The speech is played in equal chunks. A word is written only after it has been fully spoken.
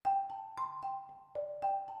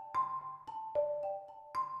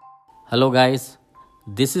Hello guys,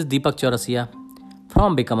 this is Deepak Chaurasia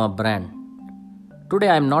from Become a Brand. Today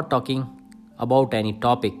I am not talking about any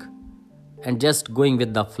topic and just going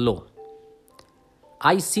with the flow.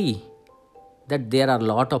 I see that there are a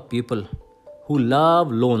lot of people who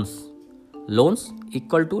love loans. Loans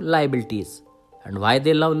equal to liabilities. And why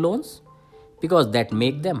they love loans? Because that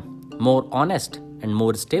make them more honest and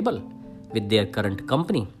more stable with their current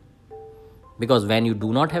company. Because when you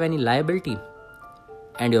do not have any liability,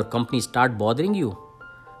 and your company start bothering you,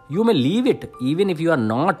 you may leave it even if you are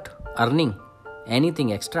not earning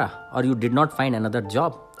anything extra or you did not find another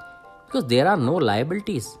job because there are no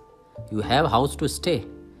liabilities. You have house to stay.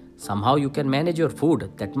 Somehow you can manage your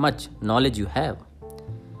food, that much knowledge you have.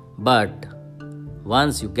 But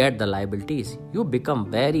once you get the liabilities, you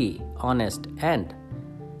become very honest and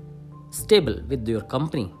stable with your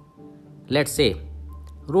company. Let's say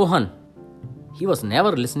Rohan, he was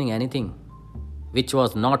never listening anything which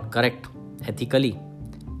was not correct ethically,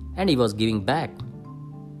 and he was giving back.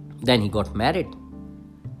 Then he got married.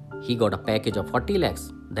 He got a package of 40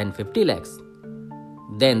 lakhs, then 50 lakhs.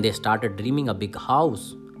 Then they started dreaming a big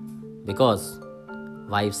house because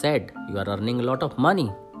wife said, "You are earning a lot of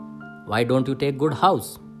money. Why don't you take good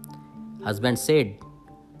house?" Husband said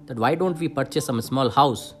that why don't we purchase some small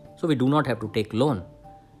house so we do not have to take loan.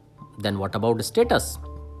 Then what about the status?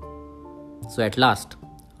 So at last,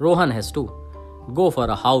 Rohan has to go for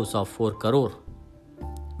a house of 4 crore,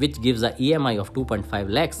 which gives a EMI of 2.5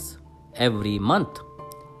 lakhs every month.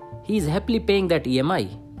 He is happily paying that EMI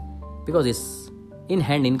because his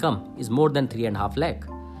in-hand income is more than 3.5 lakh.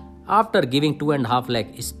 After giving 2.5 lakh,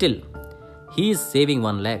 still he is saving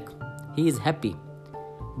 1 lakh. He is happy.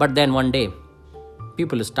 But then one day,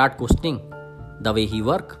 people start questioning the way he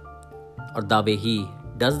work or the way he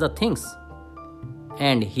does the things,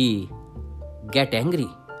 and he get angry.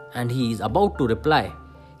 And he is about to reply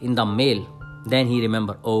in the mail. Then he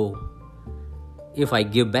remember, oh, if I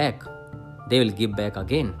give back, they will give back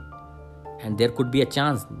again. And there could be a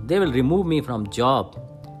chance they will remove me from job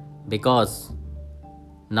because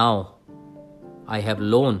now I have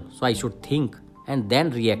loan, so I should think and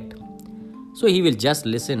then react. So he will just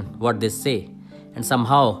listen what they say and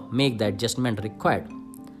somehow make the adjustment required.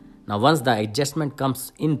 Now once the adjustment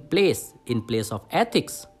comes in place of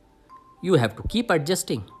ethics, you have to keep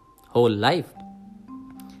adjusting whole life.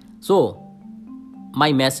 So,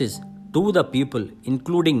 my message to the people,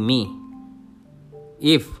 including me,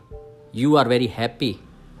 if you are very happy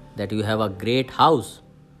that you have a great house,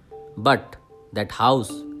 but that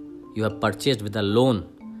house you have purchased with a loan,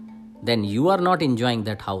 then you are not enjoying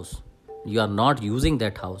that house. You are not using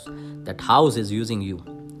that house. That house is using you.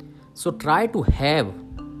 So, try to have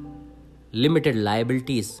limited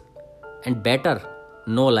liabilities and better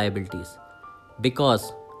no liabilities,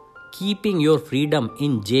 because keeping your freedom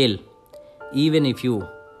in jail, even if you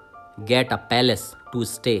get a palace to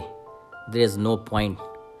stay, there is no point,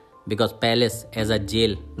 because palace as a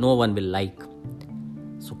jail no one will like.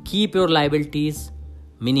 So keep your liabilities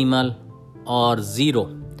minimal or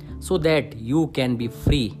zero so that you can be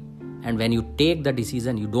free, and when you take the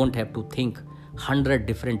decision you don't have to think 100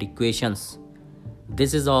 different equations.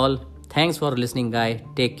 This is all. Thanks for listening, guys.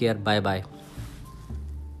 Take care. Bye bye.